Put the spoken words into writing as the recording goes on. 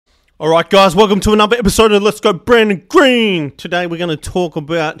All right, guys, welcome to another episode of Let's Go Brandon Green. Today we're going to talk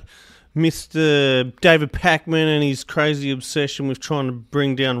about Mr. David Pakman and his crazy obsession with trying to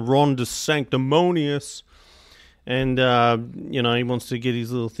bring down Ron DeSanctimonious. And, he wants to get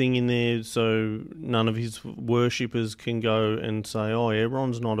his little thing in there so none of his worshippers can go and say, oh, yeah,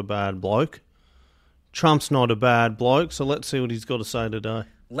 Ron's not a bad bloke. Trump's not a bad bloke, so let's see what he's got to say today.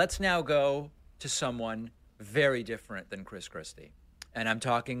 Let's now go to someone very different than Chris Christie. And I'm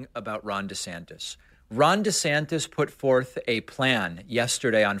talking about Ron DeSantis. Ron DeSantis put forth a plan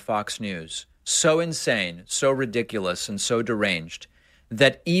yesterday on Fox News, so insane, so ridiculous, and so deranged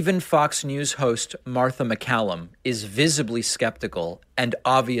that even Fox News host Martha McCallum is visibly skeptical and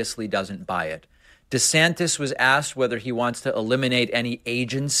obviously doesn't buy it. DeSantis was asked whether he wants to eliminate any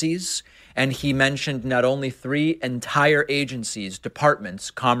agencies, and he mentioned not only 3 entire agencies,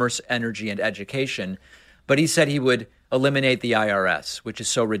 departments, commerce, energy, and education, but he said he would eliminate the IRS, which is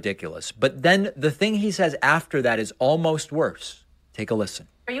so ridiculous. But then the thing he says after that is almost worse. Take a listen.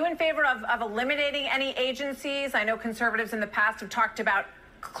 Are you in favor of eliminating any agencies? I know conservatives in the past have talked about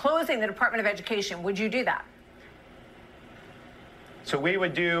closing the Department of Education. Would you do that? So we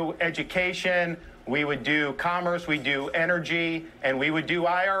would do education, we would do commerce, we do energy, and we would do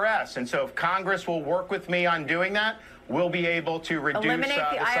IRS. And so if Congress will work with me on doing that, we'll be able to reduce the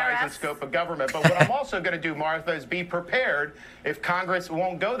size and scope of government. But what I'm also going to do, Martha, is be prepared if Congress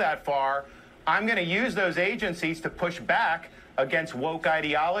won't go that far. I'm going to use those agencies to push back against woke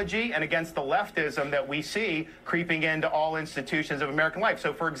ideology and against the leftism that we see creeping into all institutions of American life.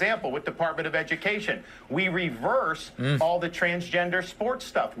 So, for example, with Department of Education, we reverse all the transgender sports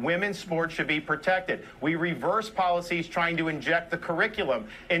stuff. Women's sports should be protected. We reverse policies trying to inject the curriculum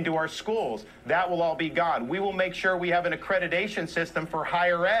into our schools. That will all be gone. We will make sure we have an accreditation system for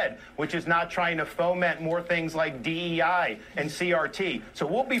higher ed, which is not trying to foment more things like DEI and CRT. So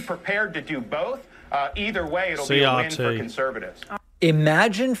we'll be prepared to do both. Either way, it'll be a win for conservatives.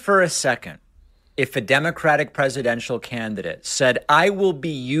 Imagine for a second if a Democratic presidential candidate said, I will be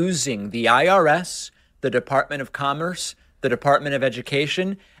using the IRS, the Department of Commerce, the Department of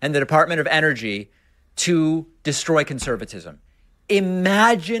Education, and the Department of Energy to destroy conservatism.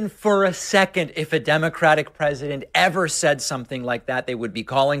 Imagine for a second if a Democratic president ever said something like that. They would be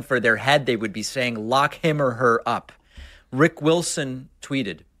calling for their head. They would be saying, lock him or her up. Rick Wilson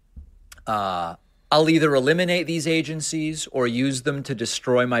tweeted, I'll either eliminate these agencies or use them to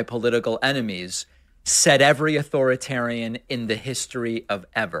destroy my political enemies, said every authoritarian in the history of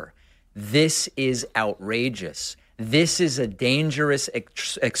ever. This is outrageous. This is a dangerous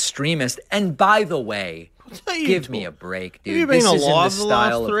extremist. And by the way, give me a break, dude. This is in the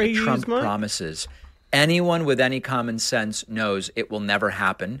style of the Trump promises. Anyone with any common sense knows it will never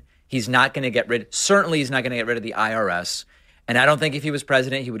happen. He's not going to get rid, certainly he's not going to get rid of the IRS. And I don't think if he was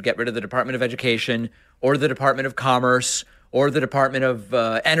president, he would get rid of the Department of Education or the Department of Commerce or the Department of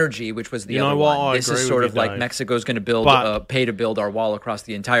Energy, which was the other one. This is sort of like Mexico's going to build, pay to build our wall across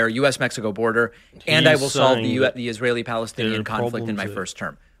the entire U.S.-Mexico border, and I will solve the Israeli-Palestinian conflict in my first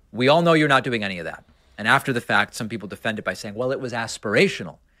term. We all know you're not doing any of that. And after the fact, some people defend it by saying, well, it was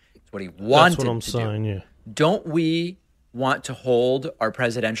aspirational. It's what he wanted to do. That's what I'm saying, yeah. Don't we want to hold our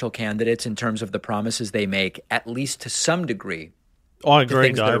presidential candidates in terms of the promises they make, at least to some degree, I agree, to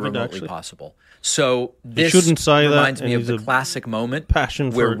things that are remotely possible. So this reminds me of the classic moment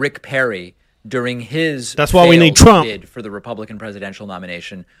where Rick Perry, during his bid for the Republican presidential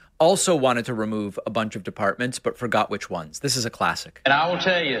nomination, also wanted to remove a bunch of departments, but forgot which ones. This is a classic. And I will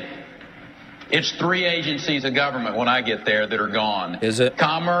tell you, it's 3 agencies of government when I get there that are gone. Is it?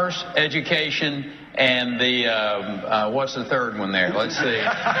 Commerce, education, and the, what's the third one there? Let's see.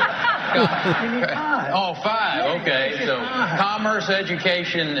 5. Okay. So commerce,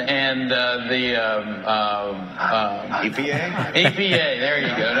 education, and the EPA? EPA. There you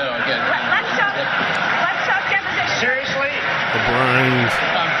go. No, okay. Let's talk deposition. Seriously? The brains.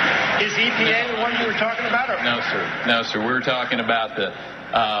 Is EPA the one you were talking about? Or? No, sir. No, sir. We were talking about the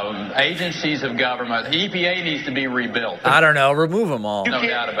agencies of government. EPA needs to be rebuilt. I don't know. Remove them all. No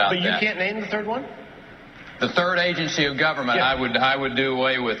doubt about that. But you can't name the third one? The third agency of government, yeah. I would do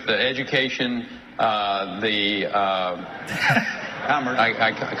away with the education, the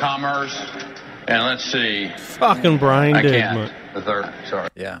commerce, and let's see. Fucking brain dead, mate. The third, sorry.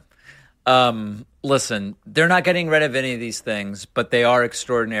 Yeah. Listen, they're not getting rid of any of these things, but they are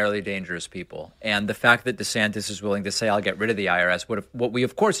extraordinarily dangerous people. And the fact that DeSantis is willing to say, I'll get rid of the IRS, what we,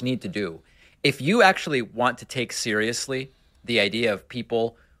 of course, need to do, if you actually want to take seriously the idea of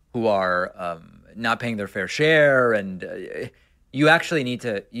people who are not paying their fair share and you actually need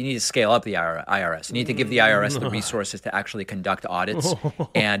to scale up the IRS. You need to give the IRS the resources to actually conduct audits.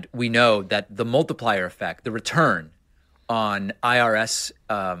 And we know that the multiplier effect, the return on IRS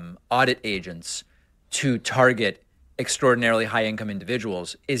audit agents to target extraordinarily high income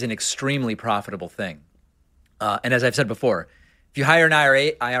individuals is an extremely profitable thing. And as I've said before, if you hire an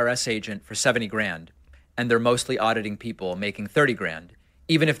IRS agent for 70 grand and they're mostly auditing people making 30 grand,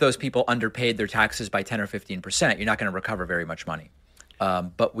 even if those people underpaid their taxes by 10 or 15%, you're not going to recover very much money.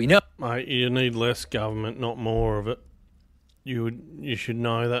 But we know. Mate, you need less government, not more of it. You should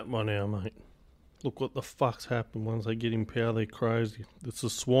know that by now, mate. Look what the fuck's happened once they get in power. They're crazy. It's a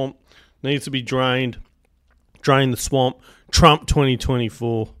swamp. Needs to be drained. Drain the swamp. Trump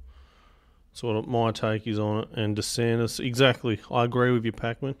 2024. That's what my take is on it. And DeSantis, exactly. I agree with you,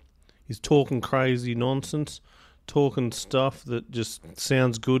 Pakman. He's talking crazy nonsense, talking stuff that just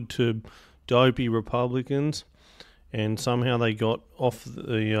sounds good to dopey Republicans, and somehow they got off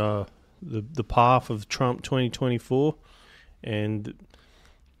the path of Trump 2024, and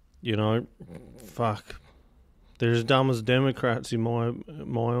fuck, they're as dumb as Democrats in my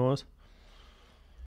eyes.